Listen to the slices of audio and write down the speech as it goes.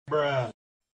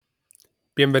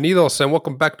Bienvenidos and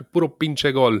welcome back to Puro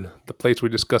Pinche Gol, the place where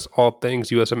we discuss all things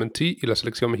USMNT y la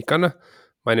selección mexicana.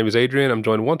 My name is Adrian. I'm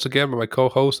joined once again by my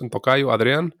co-host and tocayo,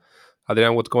 Adrian.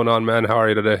 Adrian, what's going on, man? How are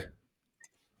you today?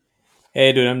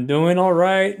 Hey, dude, I'm doing all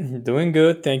right. Doing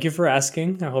good. Thank you for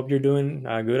asking. I hope you're doing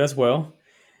good as well.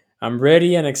 I'm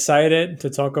ready and excited to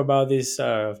talk about this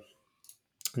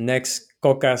next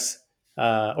Cocca's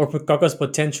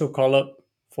potential call up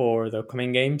for the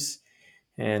coming games.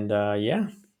 And yeah,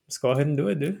 let's go ahead and do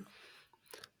it, dude.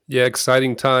 Yeah,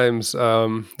 exciting times. I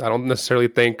don't necessarily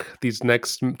think these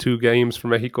next two games for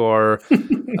Mexico are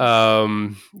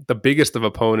the biggest of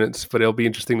opponents, but it'll be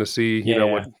interesting to see, what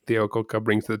Yeah. Diego Cocca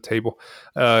brings to the table.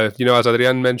 As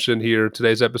Adrian mentioned here,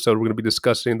 today's episode, we're going to be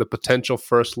discussing the potential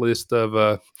first list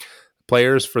of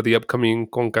players for the upcoming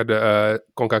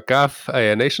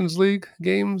CONCACAF Nations League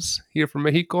games here for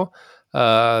Mexico.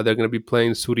 They're going to be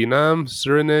playing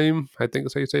Suriname, I think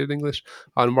that's how you say it in English,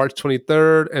 on March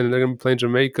 23rd, and they're going to be playing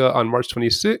Jamaica on March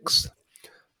 26th.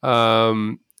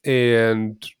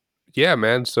 And yeah,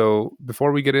 man. So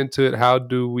before we get into it, how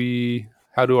do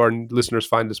our listeners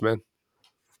find us, man?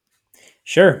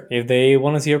 Sure. If they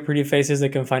want to see our pretty faces, they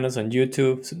can find us on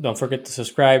YouTube. So don't forget to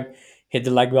subscribe, hit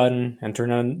the like button, and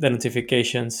turn on the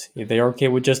notifications. If they're okay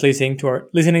with just listening to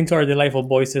our delightful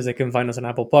voices, they can find us on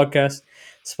Apple Podcasts,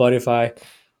 Spotify,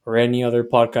 or any other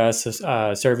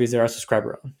podcast service they are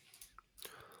subscriber on.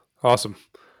 Awesome.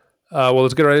 Well,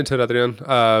 let's get right into it, Adrian.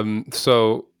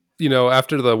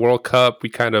 After the World Cup, we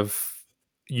kind of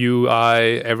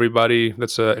everybody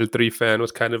that's a El Tri fan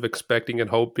was kind of expecting and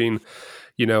hoping,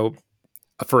 you know,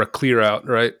 for a clear out,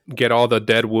 right? Get all the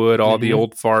dead wood, all the Mm-hmm.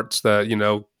 old farts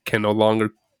that can no longer.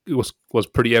 It was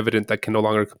pretty evident that can no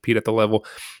longer compete at the level,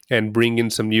 and bring in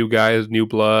some new guys, new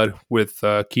blood, with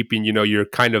keeping your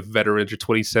kind of veterans, your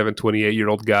 27,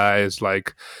 28-year-old guys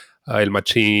like El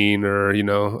Machine or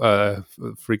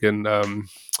freaking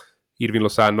Irving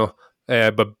Lozano,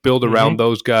 but build around Mm-hmm.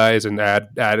 those guys and add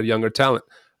a younger talent.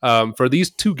 For these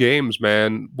two games,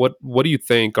 man, what do you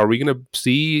think? Are we going to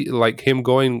see like him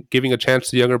giving a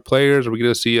chance to younger players? Are we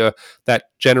going to see that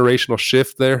generational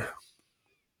shift there?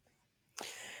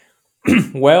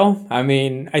 Well, I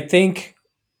mean, I think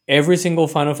every single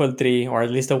fan of L3, or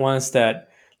at least the ones that,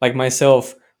 like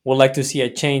myself, would like to see a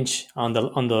change on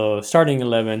the starting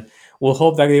 11, will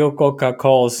hope that Diego Coca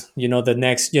calls, the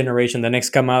next generation, the next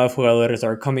camada of jugadores that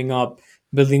are coming up,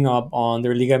 building up on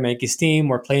their Liga MX team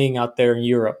or playing out there in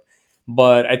Europe.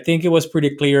 But I think it was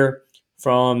pretty clear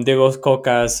from Diego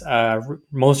Coca's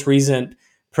most recent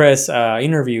press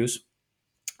interviews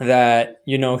that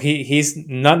he's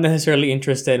not necessarily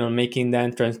interested in making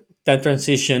that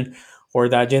transition or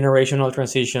that generational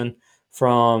transition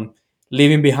from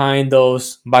leaving behind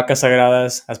those vacas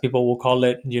sagradas, as people will call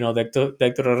it, the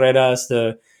Hector Herreras,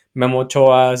 the Memo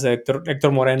Choas, Hector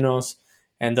Morenos,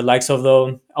 and the likes of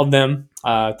them,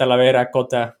 Talavera,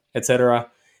 Cota, etc.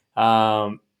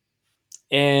 Um,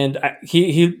 and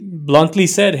he bluntly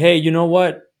said, "Hey, you know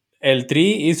what? El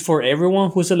Tri is for everyone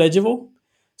who's eligible."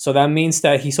 So that means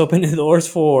that he's opening the doors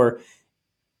for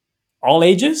all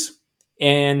ages,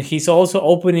 and he's also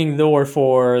opening the door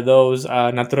for those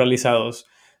naturalizados.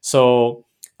 So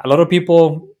a lot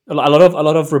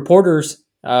of reporters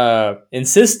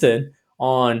insisted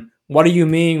on, what do you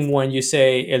mean when you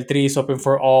say El Tri is open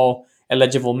for all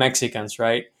eligible Mexicans,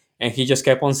 right? And he just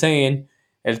kept on saying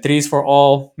El Tri is for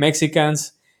all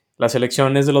Mexicans, la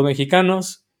selección es de los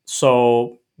mexicanos.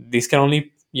 So this can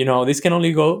only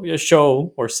go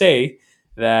show or say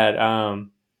that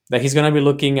he's going to be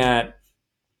looking at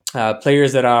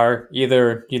players that are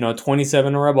either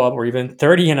 27 or above, or even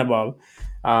 30 and above,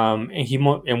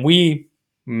 and we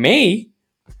may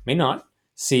not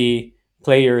see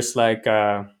players like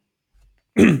that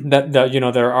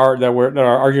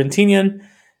are Argentinian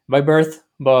by birth,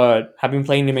 but have been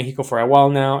playing in Mexico for a while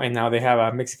now, and now they have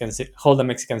hold a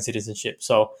Mexican citizenship.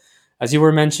 So, as you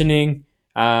were mentioning,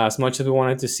 as much as we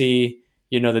wanted to see,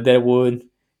 the Deadwood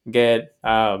get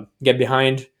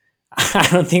behind, I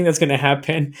don't think that's going to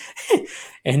happen,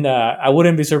 and I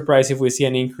wouldn't be surprised if we see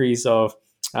an increase of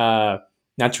uh,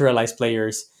 naturalized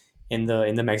players in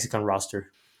the Mexican roster.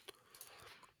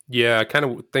 Yeah, I kind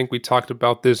of think we talked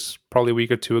about this probably a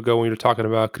week or two ago when we were talking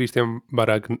about Christian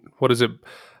what is it,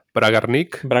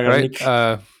 Bragarnik, right? Bragarnik,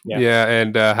 yeah. Yeah,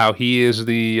 and how he is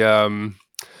the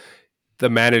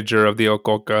manager of the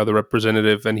Ococa, the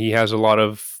representative, and he has a lot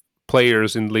of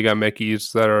players in Liga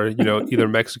MX that are either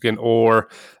Mexican or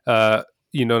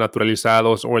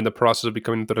naturalizados, or in the process of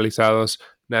becoming naturalizados,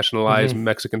 nationalized Hmm.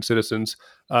 Mexican citizens.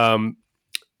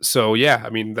 So yeah, I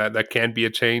mean that can be a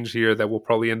change here that we'll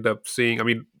probably end up seeing. I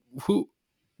mean, who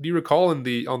do you recall in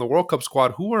the on the World Cup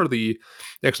squad who are the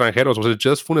extranjeros? Was it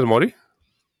just Funes Mori?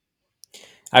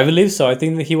 I believe so. I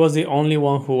think that he was the only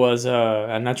one who was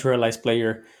a naturalized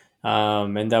player,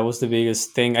 and that was the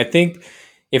biggest thing. I think,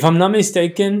 if I'm not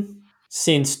mistaken,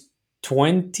 since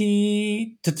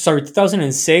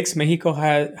 2006, Mexico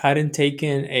hadn't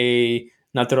taken a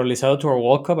naturalizado to our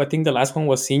World Cup. I think the last one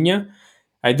was Ciña.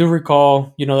 I do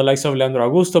recall, the likes of Leandro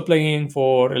Augusto playing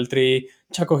for El Tri,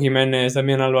 Chaco Jimenez,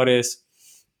 Damian Alvarez,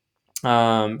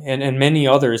 and many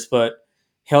others. But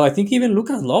hell, I think even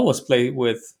Lucas Lobos played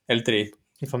with El Tri,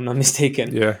 if I'm not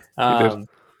mistaken. Yeah, he did. Um,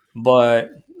 but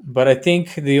but I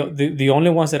think the only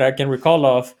ones that I can recall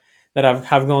of that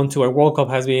have gone to a World Cup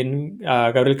has been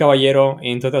Gabriel Caballero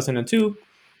in 2002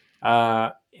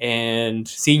 and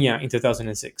Ciña in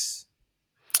 2006.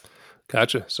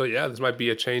 Gotcha. So yeah, this might be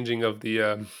a changing of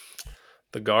the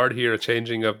guard here, a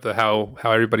changing of the how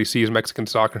everybody sees Mexican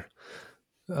soccer.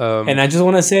 And Um, I just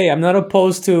want to say, I'm not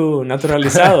opposed to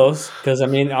naturalizados because I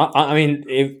mean,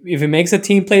 if it makes a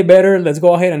team play better, let's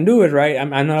go ahead and do it, right? I'm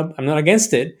not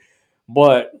against it,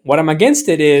 but what I'm against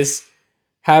it is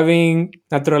having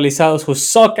naturalizados who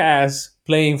suck ass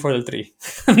playing for the three.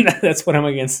 That's what I'm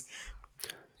against.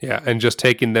 yeah, and just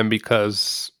taking them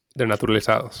because they're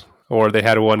naturalizados or they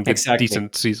had one good Exactly.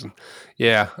 decent season.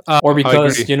 Yeah, Or I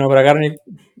because agree. Bragarnik,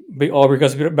 or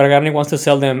because Bragarnik wants to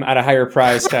sell them at a higher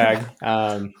price tag,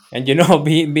 and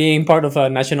being part of a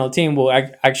national team will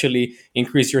actually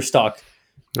increase your stock.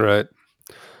 Right.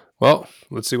 Well,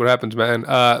 let's see what happens, man.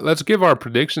 Let's give our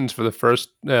predictions for the first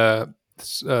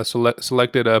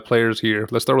selected players here.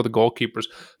 Let's start with the goalkeepers.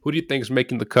 Who do you think is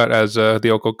making the cut as the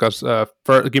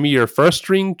Ococas? Give me your first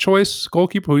string choice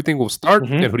goalkeeper. Who do you think will start,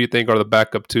 and Hmm. who do you think are the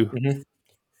backup two? Hmm.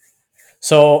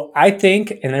 So I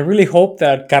think, and I really hope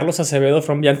that Carlos Acevedo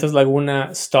from Llantos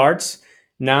Laguna starts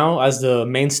now as the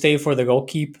mainstay for the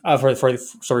goalkeep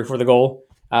for the goal,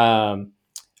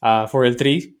 for El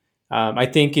Tri. I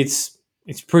think it's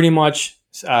pretty much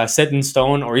set in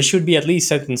stone, or it should be at least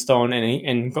set in stone,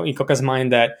 and in Coca's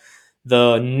mind that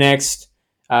the next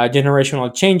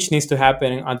generational change needs to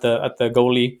happen at the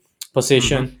goalie Mm-hmm.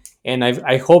 position, and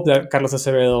I hope that Carlos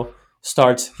Acevedo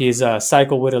starts his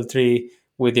cycle with El Tri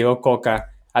with Diego Cocca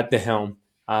at the helm.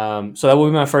 So that would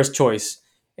be my first choice.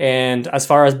 And as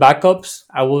far as backups,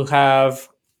 I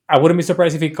wouldn't be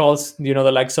surprised if he calls, the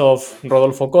likes of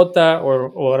Rodolfo Cota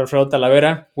or Alfredo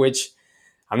Talavera, which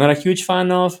I'm not a huge fan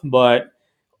of, but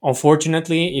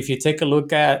unfortunately, if you take a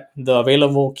look at the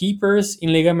available keepers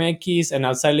in Liga MX and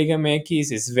outside Liga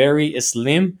MX, it's very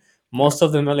slim. Yeah. Most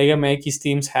of the Liga MX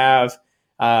teams have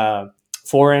uh,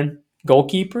 foreign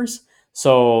goalkeepers,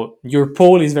 so your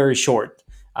pool is very short.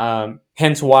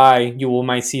 Hence why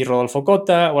might see Rodolfo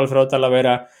Cota or Alfredo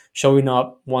Talavera showing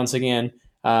up once again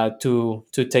to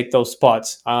take those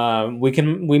spots.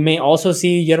 We may also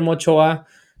see Guillermo Ochoa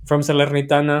from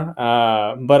Salernitana,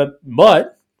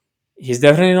 but he's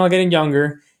definitely not getting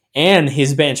younger, and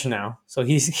he's bench now, so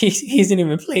he isn't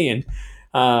even playing.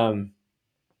 Um,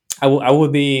 I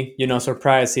would be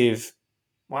surprised if,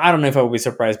 well, I don't know if I would be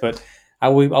surprised, but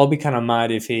I'll be kind of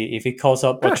mad if he calls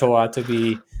up Ochoa to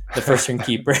be the first string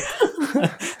keeper.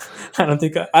 I don't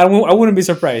think I wouldn't be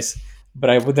surprised, but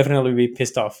I would definitely be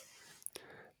pissed off.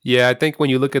 Yeah, I think when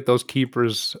you look at those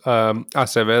keepers,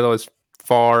 Acevedo is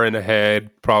far and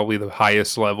ahead, probably the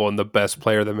highest level and the best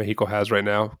player that Mexico has right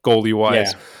now, goalie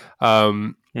wise. Yeah.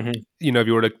 Um, Hmm. if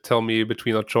you were to tell me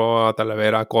between Ochoa,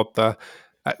 Talavera, Cota,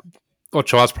 I-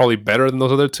 Ochoa's probably better than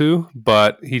those other two,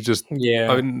 but he just. I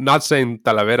Yeah. mean, not saying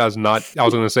Talavera's not. I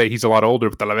was going to say he's a lot older,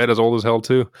 but Talavera's old as hell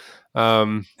too.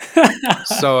 Um,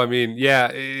 so I mean, yeah,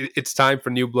 it's time for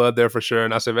new blood there for sure.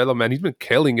 And Acevedo, man, he's been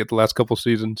killing it the last couple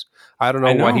seasons. I don't know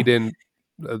I why he know. didn't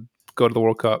uh, go to the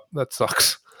World Cup. That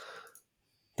sucks.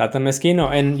 Tata Mezquino.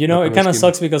 And Not it kind of Esquina.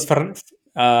 sucks because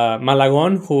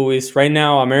Malagon, who is right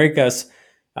now America's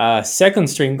second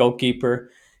string goalkeeper,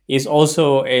 is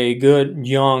also a good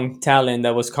young talent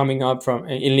that was coming up from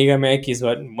in Liga MX.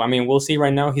 But I mean, we'll see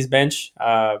right now his bench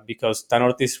because Tan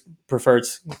Ortiz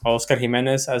prefers Oscar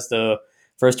Jimenez as the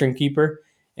first string keeper,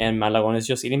 and Malagon is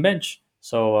just eating bench.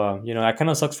 So that kind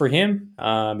of sucks for him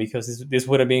because this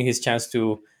would have been his chance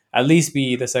to at least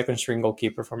be the second string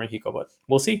goalkeeper for Mexico. But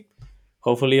we'll see.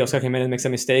 Hopefully, Oscar Jimenez makes a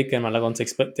mistake and Malagon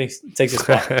takes his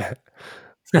spot.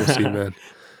 We'll see, man.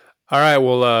 All right,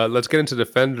 well, let's get into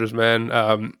defenders, man.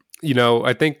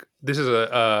 I think this is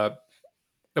a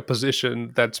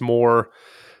position that's more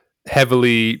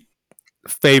heavily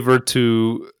favored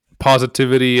to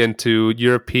positivity and to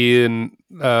European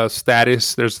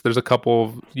status. There's a couple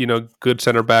of good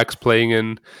center backs playing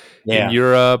in Yeah.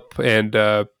 Europe and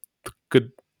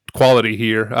good quality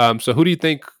here. So who do you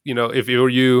think, if it were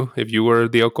you, if you were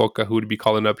the Cocca, who would be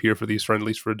calling up here for these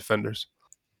friendlies for defenders?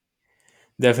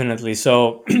 Definitely.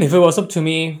 So if it was up to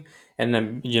me,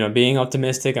 and being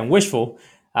optimistic and wishful,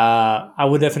 I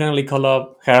would definitely call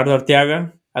up Gerardo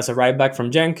Arteaga as a right back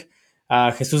from Genk,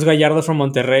 Jesus Gallardo from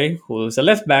Monterrey, who's a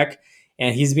left back,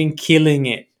 and he's been killing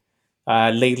it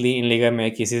lately in Liga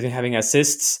MX. He's been having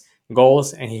assists,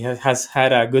 goals, and he has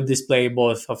had a good display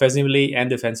both offensively and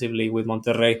defensively with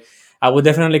Monterrey. I would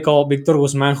definitely call Victor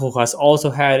Guzman, who has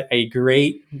also had a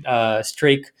great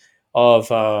streak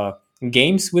of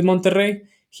games with Monterrey.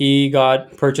 He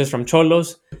got purchased from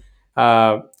Cholos,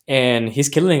 and he's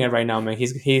killing it right now, man.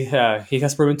 He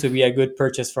has proven to be a good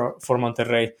purchase for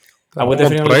Monterrey. I The would whole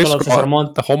definitely Monterrey call up Cesar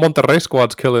squad, the whole Monterrey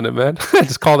squad's killing it, man.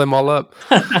 Just call them all up.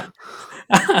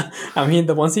 I mean,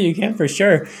 the ones that you can for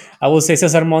sure. I will say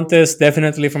Cesar Montes,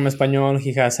 definitely from Espanyol.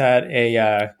 He has had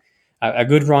a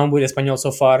good run with Espanyol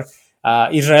so far.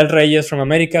 Israel Reyes from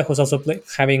America, who's also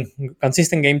having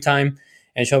consistent game time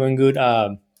and showing good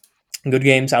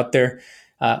games out there.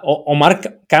 Omar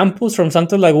Campos from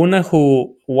Santos Laguna,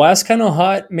 who was kind of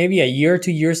hot maybe a year,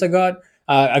 2 years ago.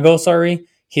 Sorry,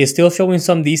 he is still showing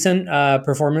some decent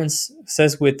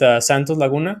performances with Santos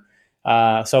Laguna.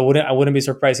 So I wouldn't be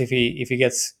surprised if he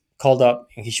gets called up,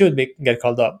 and he should get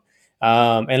called up.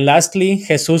 And lastly,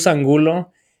 Jesus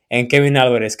Angulo and Kevin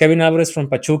Alvarez. Kevin Alvarez from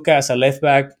Pachuca as a left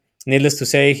back. Needless to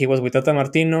say, he was with Tata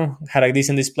Martino, had a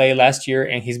decent display last year,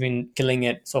 and he's been killing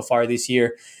it so far this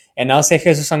year. And I'll say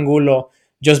Jesus Angulo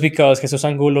just because Jesus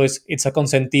Angulo it's a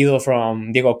consentido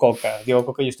from Diego Cocca. Diego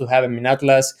Cocca used to have him in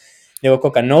Atlas. Diego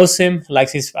Cocca knows him,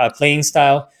 likes his playing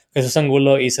style. Jesus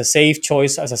Angulo is a safe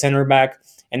choice as a center back,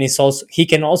 and he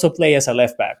can also play as a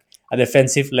left back, a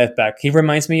defensive left back. He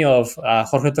reminds me of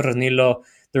Jorge Torres Nilo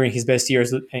during his best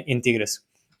years in Tigres.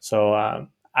 So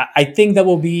I think that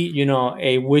will be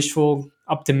a wishful,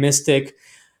 optimistic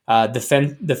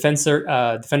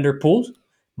defender pool.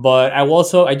 But I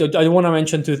do want to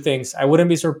mention two things. I wouldn't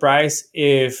be surprised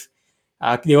if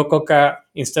Diego Coca,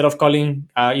 instead of calling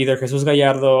either Jesus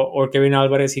Gallardo or Kevin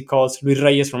Alvarez, he calls Luis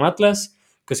Reyes from Atlas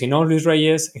because he knows Luis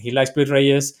Reyes. He likes Luis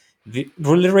Reyes.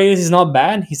 Luis Reyes is not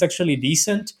bad. He's actually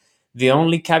decent. The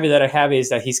only caveat that I have is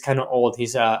that he's kind of old.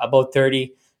 He's about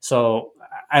 30. So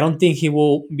I don't think he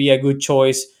will be a good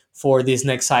choice for this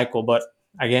next cycle. But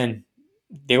again,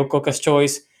 Diego Coca's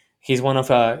choice. He's one of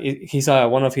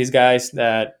his guys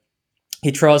that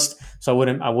he trusts. So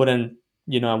I wouldn't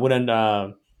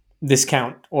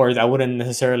discount, or I wouldn't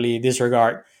necessarily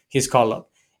disregard his call up.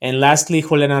 And lastly,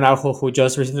 Julian Araujo, who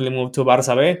just recently moved to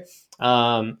Barça B.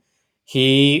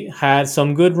 He had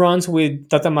some good runs with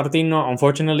Tata Martino.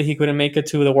 Unfortunately, he couldn't make it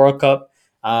to the World Cup.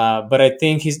 But I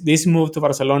think this move to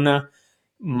Barcelona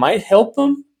might help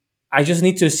him. I just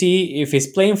need to see if he's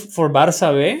playing for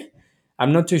Barça B.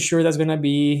 I'm not too sure that's going to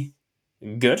be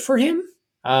good for him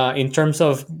in terms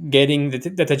of getting the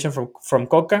attention from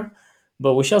Cocca,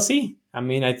 but we shall see. I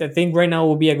mean, I think right now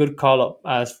will be a good call up,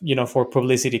 as for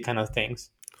publicity kind of things.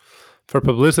 For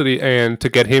publicity and to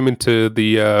get him into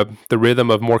the rhythm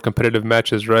of more competitive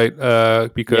matches, right?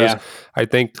 Because Yeah, I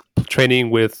think training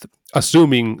with,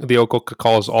 assuming the Ococa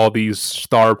calls all these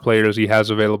star players he has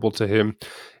available to him,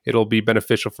 it'll be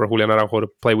beneficial for Julian Araujo to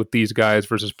play with these guys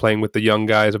versus playing with the young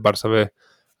guys of Barça B.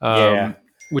 yeah.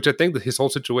 Which I think that his whole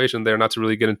situation there, not to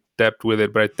really get in depth with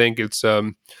it, but I think it's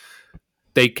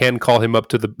they can call him up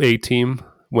to the A team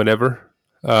whenever.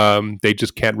 They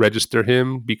just can't register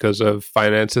him because of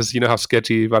finances. You know how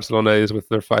sketchy Barcelona is with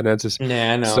their finances.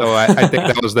 Yeah, I know. So I think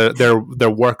that was their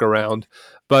workaround.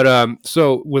 But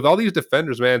so with all these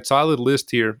defenders, man, solid list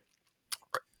here.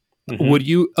 Would Hmm.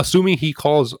 you, assuming he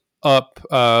calls up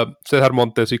Cesar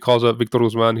Montes, he calls up Victor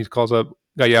Guzman, he calls up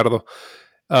Gallardo,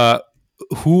 uh,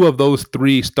 who of those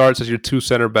three starts as your two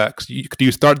center backs? Do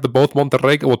you start the both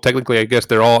Monterrey? Well, technically, I guess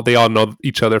they all know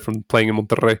each other from playing in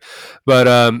Monterrey. But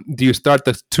do you start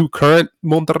the two current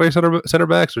Monterrey center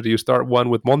backs, or do you start one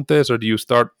with Montes, or do you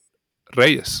start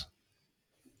Reyes?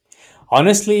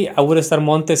 Honestly, I would start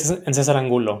Montes and Cesar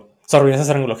Angulo. Sorry,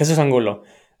 Cesar Angulo, Jesus Angulo.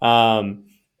 Um,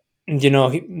 you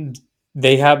know,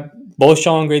 they have both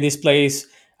shown great displays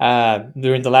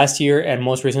during the last year and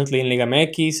most recently in Liga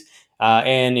MX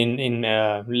and in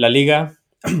La Liga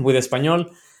with Espanyol.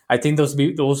 I think those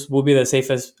will be the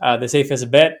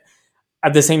safest bet.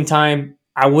 At the same time,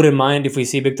 I wouldn't mind if we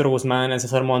see Victor Guzman and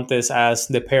Cesar Montes as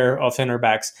the pair of center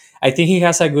backs. I think he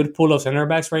has a good pool of center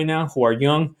backs right now who are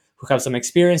young, who have some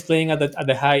experience playing at the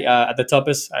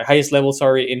toppest highest level.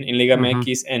 Sorry, in Liga Mm-hmm.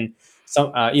 MX, and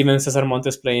some even Cesar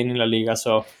Montes playing in La Liga.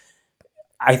 So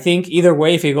I think either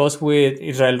way, if he goes with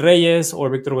Israel Reyes or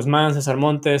Victor Guzman, Cesar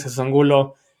Montes, Jesus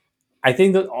Angulo, I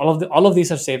think that all of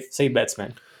these are safe bets,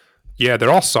 man. Yeah,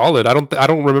 they're all solid. I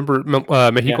don't remember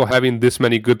Yeah, Mexico having this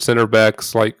many good center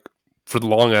backs like for the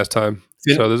long ass time.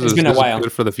 So this it's is been a this is while.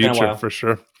 good for the It's been a future while. for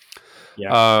sure.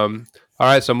 Yeah. All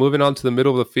right, so moving on to the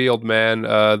middle of the field, man.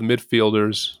 The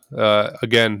midfielders,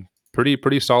 again,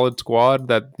 pretty solid squad.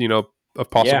 That of Yeah.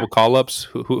 possible call ups.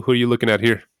 Who are you looking at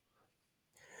here?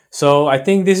 So I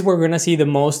think this is where we're gonna see the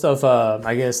most of,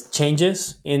 I guess,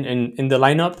 changes in the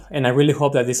lineup, and I really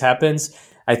hope that this happens.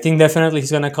 I think definitely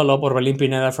he's gonna call up Orbelin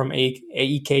Pineda from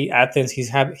AEK Athens.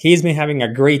 He's been having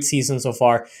a great season so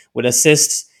far with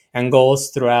assists and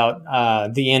goals throughout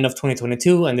the end of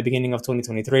 2022 and the beginning of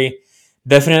 2023.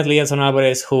 Definitely Edson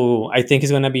Alvarez, who I think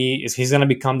he's gonna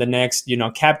become the next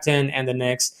captain and the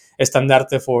next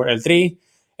estandarte for El Tri.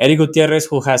 Eric Gutierrez,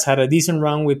 who has had a decent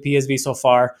run with PSV so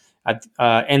far, at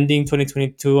ending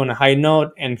 2022 on a high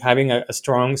note and having a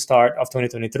strong start of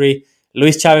 2023.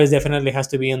 Luis Chavez definitely has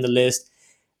to be on the list.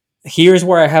 Here's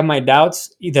where I have my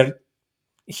doubts. Either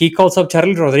he calls up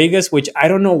Charlie Rodriguez, which I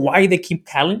don't know why they keep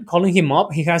calling him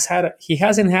up. He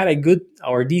hasn't had a good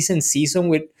or decent season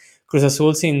with Cruz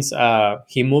Azul since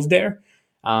he moved there,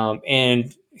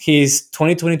 and his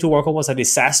 2022 World Cup was a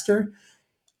disaster.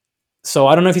 So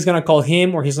I don't know if he's gonna call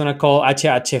him or he's gonna call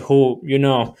HH, who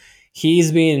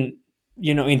he's been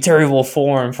in terrible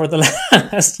form for the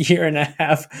last year and a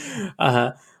half.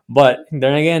 But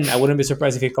then again, I wouldn't be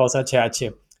surprised if he calls HH.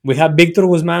 We have Victor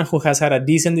Guzman, who has had a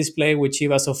decent display with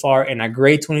Chivas so far and a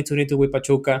great 2022 with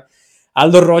Pachuca.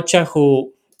 Aldo Rocha,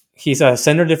 who he's a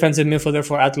center defensive midfielder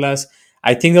for Atlas.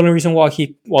 I think the only reason why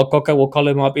Cocca will call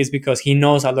him up is because he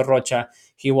knows Aldo Rocha.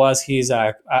 He was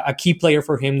a key player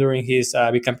for him during his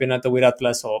bicampeonato with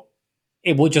Atlas, so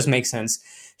it would just make sense.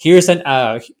 Here's and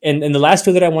the last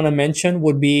two that I want to mention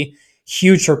would be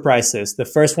huge surprises. The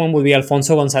first one would be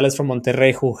Alfonso Gonzalez from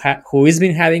Monterrey, who has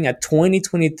been having a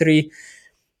 2023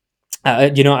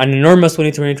 an enormous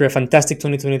 2023, a fantastic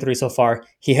 2023 so far.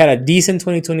 He had a decent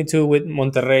 2022 with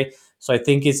Monterrey, so I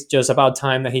think it's just about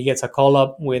time that he gets a call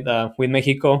up with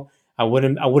Mexico. I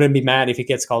wouldn't be mad if he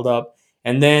gets called up.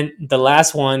 And then the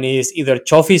last one is either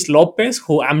Chofis Lopez,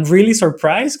 who I'm really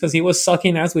surprised because he was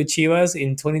sucking ass with Chivas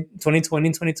in 2020,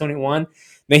 2021.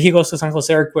 Then he goes to San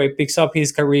Jose Earthquake, picks up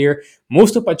his career,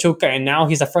 moves to Pachuca, and now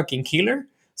he's a fucking killer.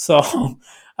 So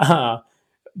uh,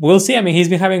 we'll see. I mean, he's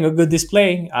been having a good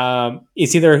display.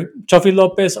 It's either Chofi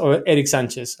Lopez or Eric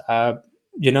Sanchez. I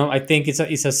think it's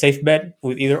a safe bet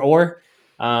with either or.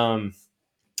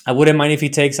 I wouldn't mind if he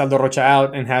takes Aldo Rocha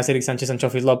out and has Eric Sanchez and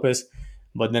Chofi Lopez.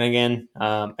 But then again,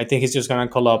 I think he's just going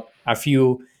to call up a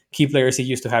few key players he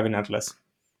used to have in Atlas.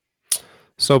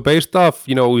 So based off,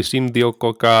 we've seen Dio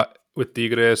Cocca with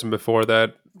Tigres and before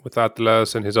that with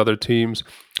Atlas and his other teams.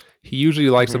 He usually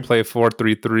likes to Mm-hmm. play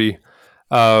 4-3-3.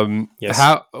 Yes.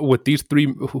 How with these three,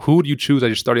 who would you choose as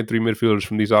your starting three midfielders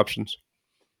from these options?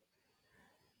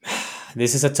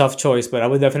 This is a tough choice, but I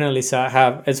would definitely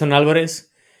have Edson Alvarez.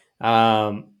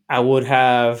 I would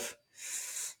have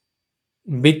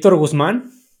Victor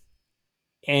Guzman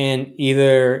and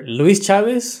either Luis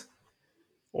Chavez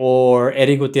or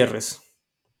Eric Gutierrez.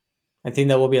 I think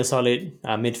that will be a solid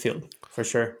midfield for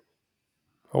sure.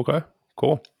 Okay,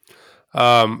 cool.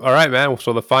 All right, man.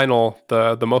 So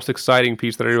the most exciting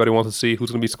piece that everybody wants to see, who's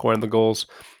going to be scoring the goals?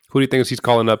 Who do you think he's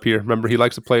calling up here? Remember, he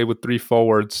likes to play with three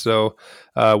forwards, so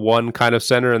one kind of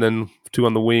center and then two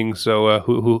on the wing. So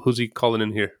who's he calling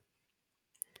in here?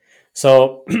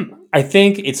 So I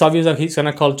think it's obvious that he's going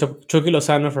to call Chucky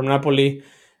Lozano from Napoli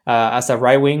as a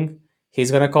right wing.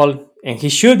 He's going to call, and he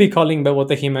should be calling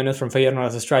Bebote Jimenez from Feyenoord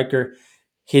as a striker.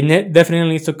 He definitely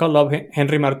needs to call up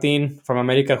Henry Martin from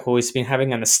America, who has been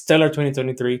having a stellar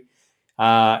 2023.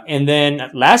 And then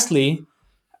lastly,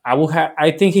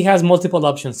 I think he has multiple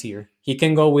options here. He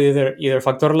can go with either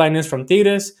Factor Linus from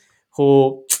Tigres,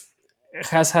 who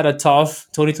has had a tough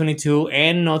 2022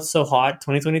 and not so hot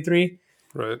 2023.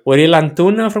 Right. Uriel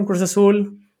Antuna from Cruz Azul.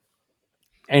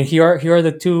 And here are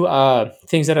the two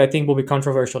things that I think will be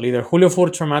controversial: either Julio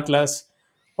Furch from Atlas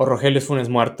or Rogelio Funes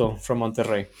Muerto from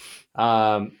Monterrey.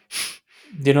 Um,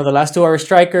 the last two are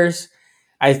strikers.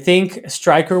 I think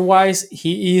striker wise,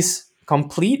 he is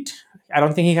complete. I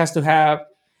don't think he has to have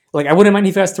I wouldn't mind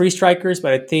if he has three strikers,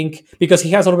 but I think because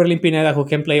he has Orbelin Pineda who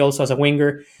can play also as a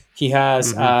winger. He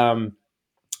has Mm-hmm.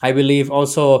 I believe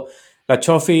also La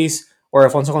Chofis or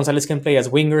Alfonso Gonzalez can play as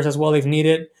wingers as well if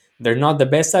needed. They're not the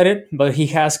best at it, but he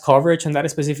has coverage on that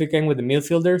specific end with the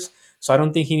midfielders. So I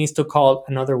don't think he needs to call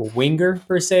another winger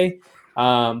per se.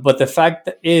 But the fact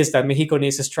is that Mexico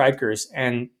needs strikers,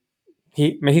 and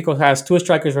Mexico has two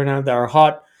strikers right now that are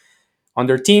hot on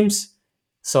their teams.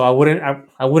 So I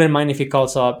wouldn't mind if he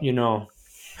calls up,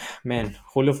 man,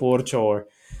 Julio Furch or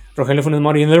Rogelio Funes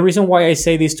Mori. And the reason why I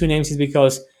say these two names is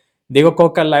because Diego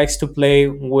Cocca likes to play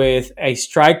with a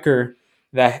striker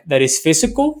that is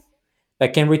physical,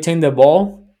 that can retain the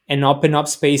ball and open up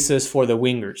spaces for the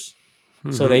wingers.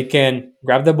 So Hmm. they can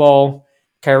grab the ball,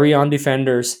 carry on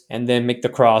defenders, and then make the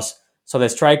cross. So the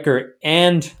striker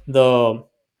and the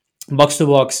box to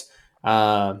box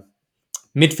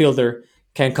midfielder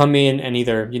can come in and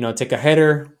either take a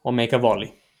header or make a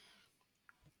volley.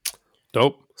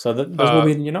 Dope. So those will Uh,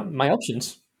 be my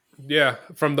options. yeah,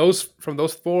 from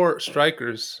those four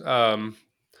strikers,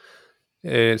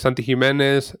 Santi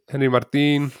Jimenez, Henry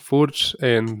Martin, Furch,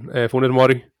 and Funes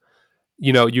Mori.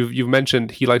 You've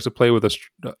mentioned he likes to play with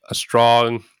a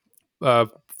strong uh,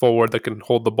 forward that can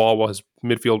hold the ball while his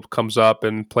midfield comes up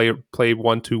and play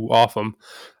 1-2 off him.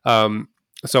 Um,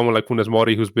 Someone like Funes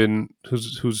Mori who's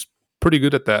pretty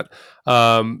good at that.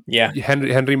 Yeah.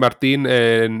 Henry Martin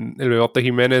and El Beote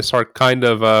Jimenez are kind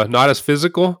of not as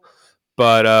physical,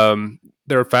 but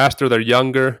they're faster, they're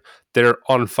younger, they're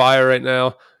on fire right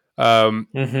now. Um,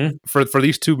 Hmm. for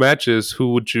these two matches,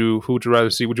 who would you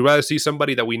rather see? Would you rather see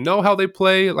somebody that we know how they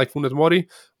play, like Funes Mori,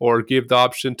 or give the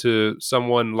option to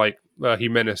someone like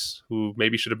Jimenez, who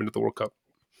maybe should have been at the World Cup?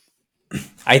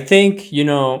 I think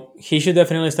he should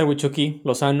definitely start with Chucky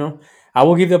Lozano. I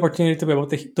will give the opportunity to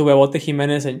Bebote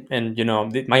Jimenez,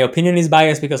 and my opinion is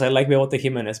biased because I like Bebote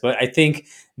Jimenez, but I think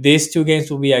these two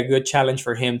games will be a good challenge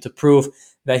for him to prove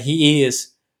that he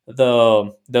is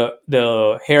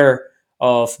the hair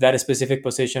of that specific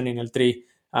position in El Tri.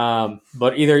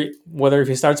 But either whether if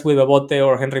he starts with Bebote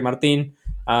or Henry Martin,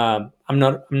 I'm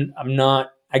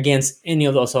not against any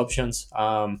of those options.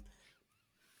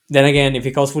 Then again, if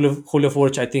he calls Julio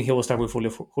Furch, I think he will start with Julio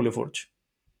Furch.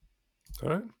 All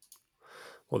right.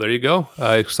 Well, there you go.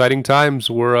 Exciting times.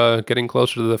 We're getting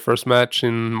closer to the first match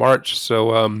in March.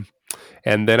 So,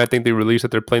 and then I think they released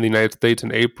that they're playing the United States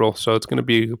in April. So it's going to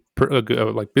be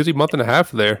like busy month and a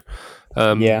half there.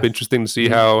 Yeah. Be interesting to see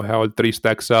Mhm. how El Tri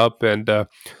stacks up. And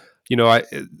I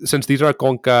since these are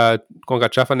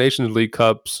Conca Nations League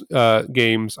Cups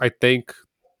games, I think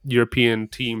European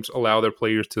teams allow their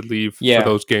players to leave for Yeah.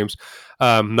 those games.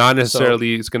 Not So,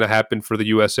 necessarily it's going to happen for the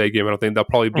USA game. I don't think there'll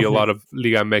probably be a mhm, lot of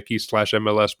Liga MX /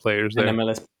 MLS players and there.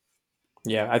 MLS.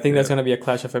 Yeah, I think that's Yeah. going to be a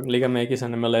clash of Liga MX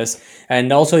and MLS.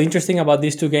 And also interesting about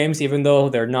these two games, even though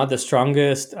they're not the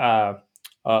strongest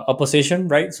opposition,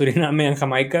 right? Suriname and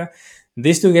Jamaica.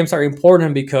 These two games are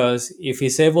important because if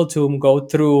he's able to go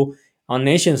through on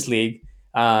Nations League,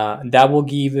 that will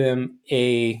give him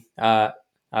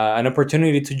an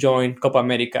opportunity to join Copa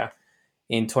America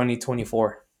in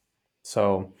 2024.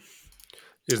 So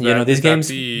Is that these is that games.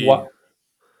 the What?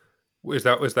 is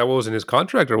that what was in his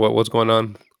contract or what's going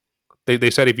on? They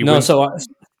said if he No, wins.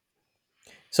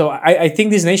 so I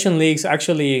think these nation leagues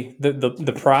actually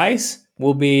the prize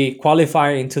will be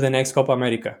qualifying into the next Copa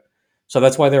America. So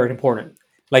that's why they're important.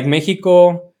 Like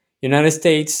Mexico, United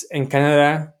States, and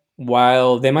Canada,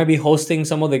 while they might be hosting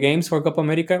some of the games for Copa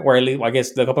America, or at least I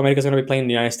guess the Copa America is going to be playing in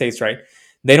the United States, right?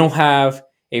 They don't have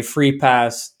a free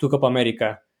pass to Copa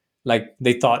America like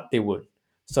they thought they would.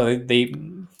 So they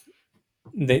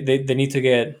need to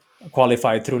get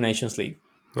qualified through Nations League.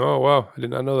 Oh wow, I did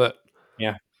not know that.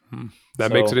 Yeah. Hmm.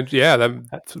 That makes it. So Yeah, that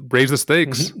raised the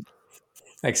stakes. mhm,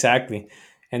 exactly,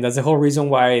 and that's the whole reason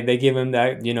why they give him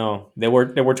that. They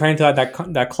were trying to add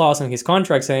that clause in his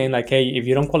contract saying like, hey, if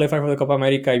you don't qualify for the Copa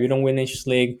America, if you don't win Nations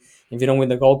League, if you don't win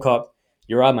the Gold Cup,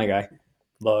 you're out, my guy.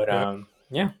 But Yeah,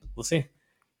 yeah, we'll see.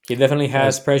 He definitely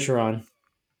has as pressure on.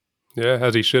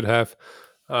 as he should have.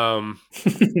 Um,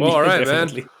 well, all Yeah, right, man.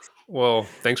 definitely. Well,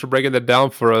 thanks for breaking that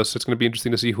down for us. It's going to be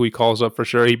interesting to see who he calls up for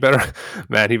sure. He better,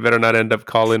 man, he better not end up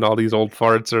calling all these old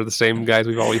farts or the same guys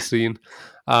we've always seen.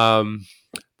 Um,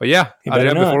 but yeah, He better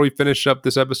Adrian, before not. we finish up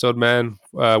this episode, man,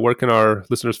 where can our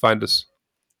listeners find us?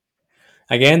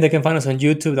 Again, they can find us on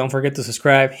YouTube. Don't forget to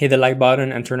subscribe, hit the like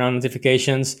button, and turn on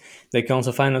notifications. They can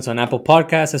also find us on Apple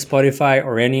Podcasts, Spotify,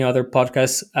 or any other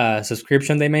podcast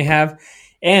subscription they may have.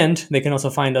 And they can also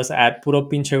find us at Puro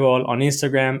Pinche Gol on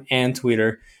Instagram and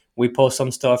Twitter. We post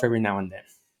some stuff every now and then.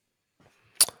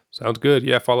 Sounds good.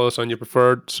 Yeah, follow us on your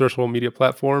preferred social media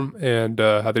platform. And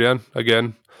Adrian,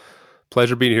 again,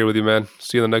 pleasure being here with you, man.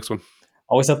 See you in the next one.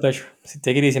 Always a pleasure.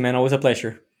 Take it easy, man. Always a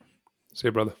pleasure. See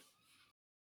you, brother.